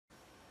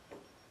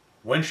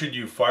When should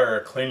you fire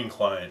a cleaning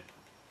client?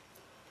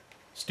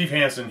 Steve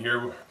Hansen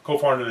here,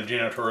 co-founder of the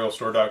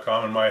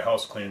janitorialstore.com and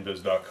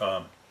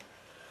myhousecleaningbiz.com.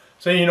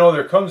 So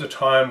there comes a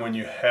time when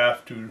you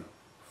have to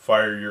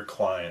fire your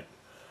client.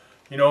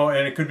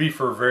 And it could be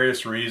for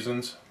various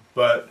reasons,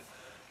 but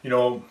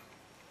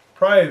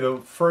probably the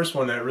first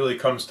one that really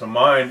comes to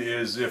mind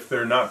is if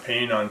they're not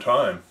paying on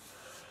time.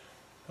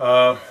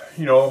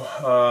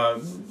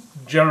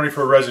 Generally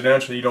for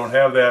residential you don't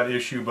have that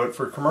issue, but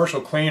for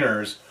commercial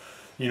cleaners,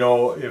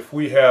 if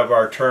we have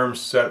our terms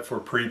set for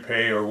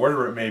prepay or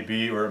whatever it may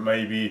be, or it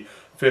may be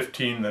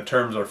 15, the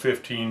terms are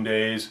 15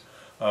 days,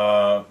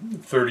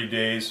 30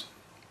 days.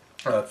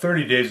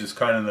 30 days is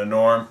kind of the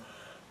norm,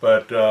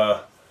 but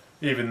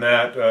even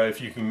that,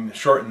 if you can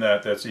shorten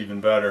that, that's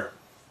even better.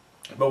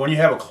 But when you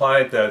have a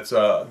client that's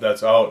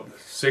out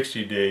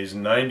 60 days,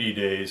 90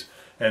 days,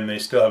 and they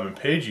still haven't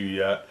paid you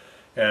yet,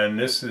 and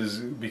this is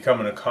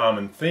becoming a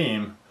common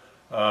theme,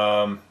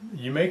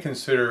 you may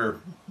consider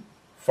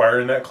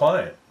firing that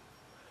client.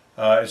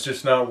 It's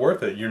just not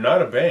worth it. You're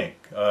not a bank.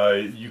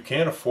 You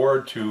can't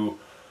afford to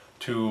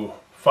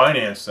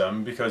finance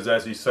them, because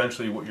that's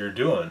essentially what you're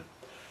doing.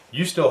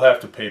 You still have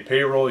to pay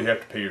payroll, you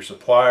have to pay your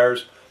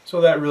suppliers,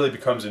 so that really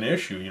becomes an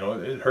issue.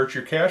 It hurts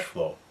your cash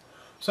flow.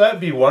 So that'd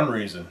be one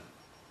reason.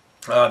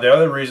 The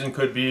other reason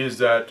could be is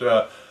that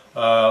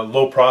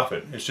low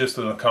profit. It's just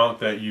an account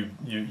that you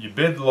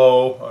bid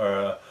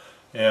low,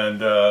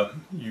 and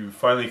you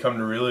finally come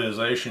to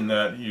realization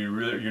that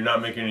you're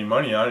not making any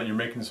money on it. You're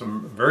making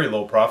some very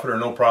low profit or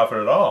no profit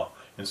at all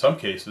in some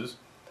cases.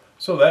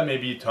 So that may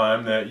be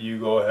time that you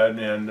go ahead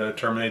and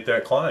terminate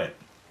that client.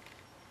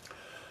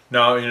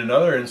 Now, in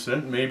another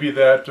incident, maybe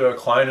that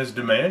client is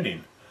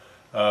demanding.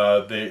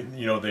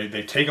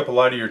 They take up a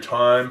lot of your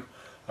time.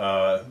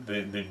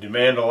 They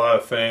demand a lot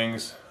of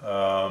things.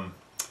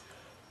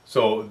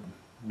 So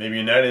maybe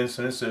in that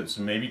instance, it's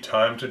maybe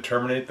time to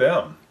terminate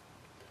them,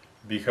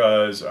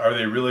 because are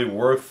they really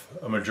worth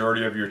a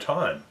majority of your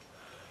time?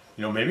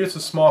 Maybe it's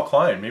a small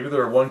client. Maybe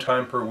they're a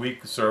one-time per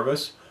week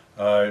service.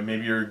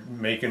 Maybe you're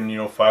making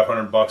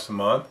 $500 a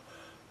month.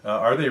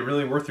 Are they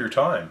really worth your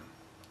time?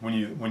 When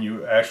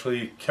you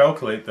actually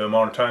calculate the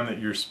amount of time that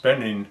you're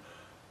spending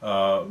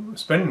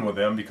with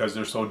them, because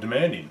they're so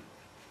demanding.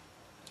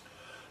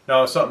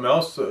 Now, something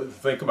else to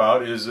think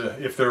about is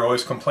if they're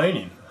always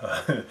complaining.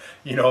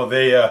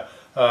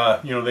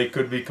 They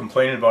could be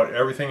complaining about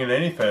everything and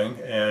anything,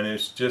 and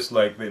it's just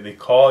like they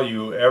call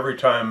you every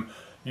time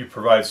you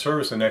provide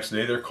service. The next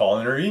day they're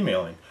calling or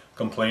emailing,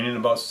 complaining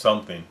about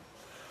something.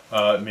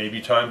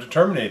 Maybe time to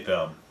terminate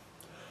them.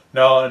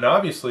 Now, and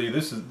obviously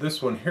this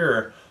one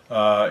here,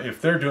 if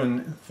they're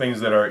doing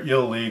things that are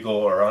illegal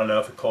or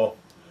unethical,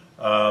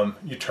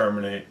 you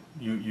terminate.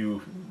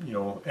 You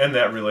end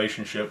that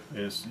relationship.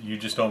 You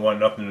just don't want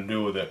nothing to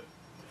do with it.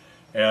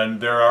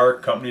 And there are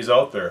companies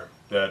out there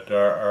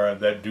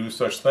that do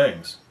such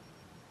things.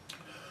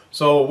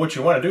 So what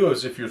you want to do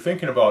is, if you're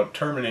thinking about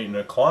terminating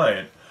a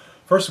client,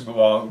 first of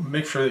all,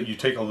 make sure that you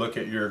take a look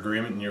at your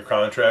agreement and your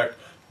contract.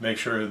 Make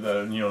sure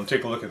that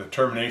take a look at the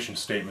termination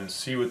statement,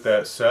 see what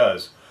that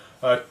says.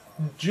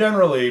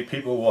 Generally,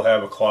 people will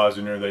have a clause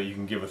in there that you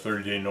can give a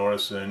 30-day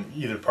notice and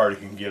either party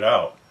can get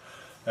out.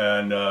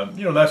 And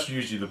that's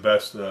usually the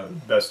best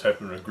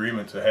type of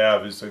agreement to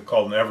have. Is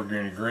called an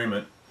evergreen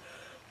agreement.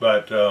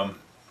 But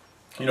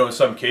in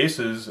some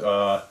cases,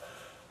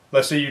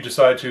 let's say you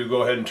decide to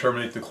go ahead and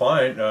terminate the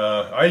client.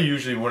 I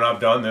usually, when I've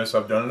done this,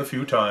 I've done it a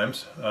few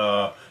times.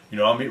 I'll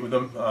meet with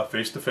them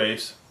face to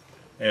face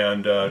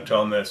and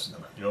tell them that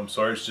I'm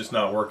sorry, it's just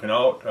not working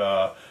out,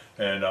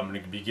 and I'm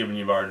going to be giving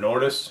you our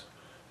notice.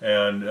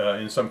 And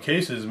in some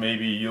cases,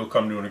 maybe you'll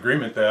come to an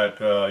agreement that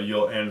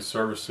you'll end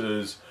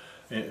services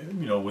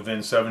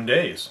within 7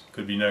 days.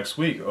 Could be next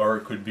week, or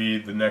it could be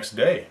the next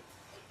day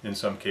in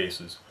some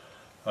cases,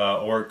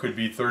 or it could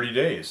be 30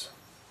 days.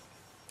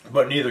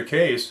 But in either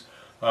case,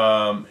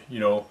 have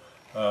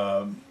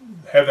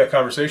that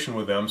conversation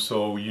with them,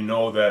 so you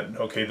know that,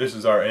 okay, this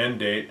is our end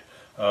date,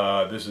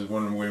 this is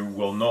when we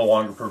will no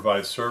longer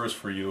provide service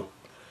for you,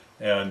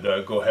 and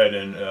go ahead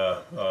and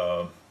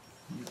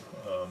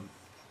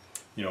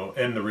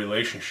end the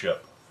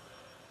relationship.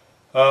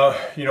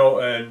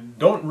 And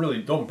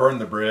don't burn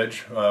the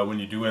bridge when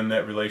you do end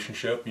that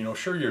relationship.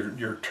 Sure,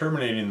 you're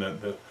terminating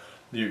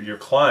your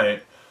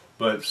client,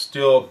 but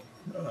still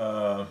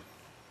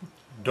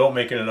don't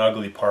make it an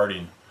ugly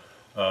parting.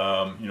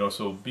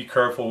 So be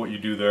careful what you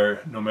do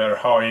there. No matter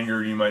how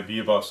angry you might be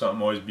about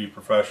something, always be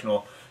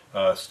professional.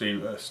 Stay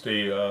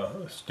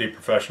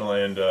professional,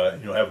 and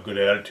have a good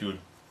attitude.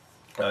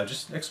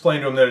 Just explain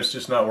to them that it's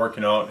just not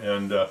working out,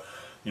 and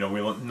we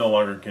no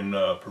longer can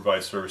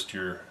provide service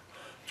to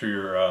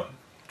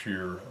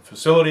your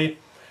facility,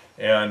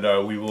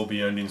 and we will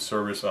be ending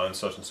service on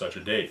such and such a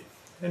date,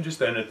 and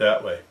just end it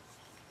that way.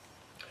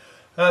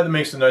 That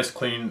makes a nice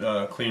clean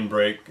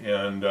break,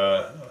 and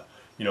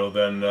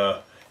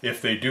then if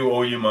they do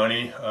owe you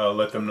money,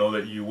 let them know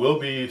that you will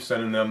be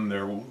sending them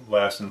their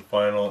last and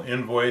final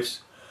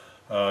invoice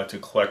to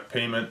collect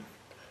payment,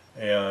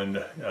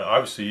 And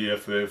obviously,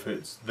 if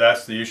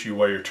that's the issue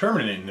why you're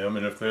terminating them,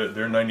 and if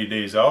they're 90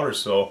 days out or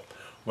so,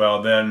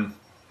 well, then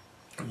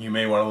you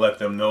may want to let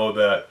them know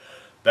that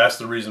that's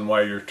the reason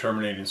why you're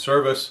terminating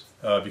service,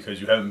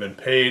 because you haven't been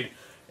paid,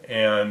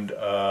 and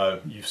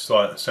you've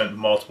sent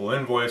multiple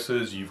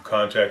invoices, you've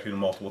contacted them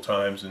multiple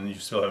times, and you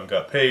still haven't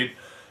got paid.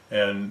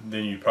 And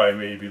then you probably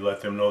maybe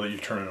let them know that you're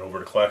turning it over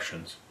to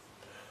collections.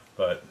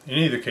 But in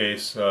either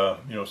case,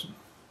 you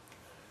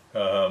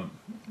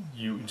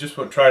just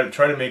want try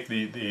to make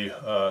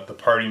the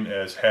parting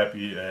as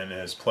happy and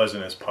as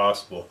pleasant as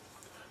possible.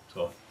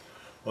 So,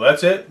 well,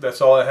 that's it.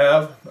 That's all I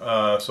have.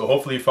 So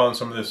hopefully you found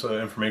some of this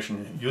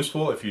information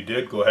useful. If you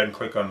did, go ahead and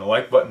click on the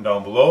like button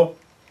down below.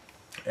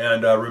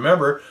 And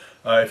remember,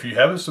 if you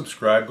haven't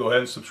subscribed, go ahead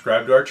and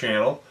subscribe to our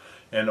channel.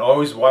 And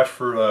always watch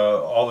for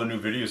all the new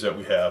videos that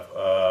we have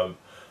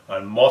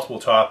on multiple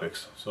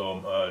topics.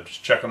 So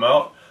just check them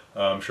out.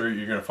 I'm sure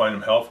you're going to find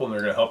them helpful, and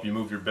they're going to help you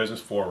move your business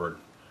forward.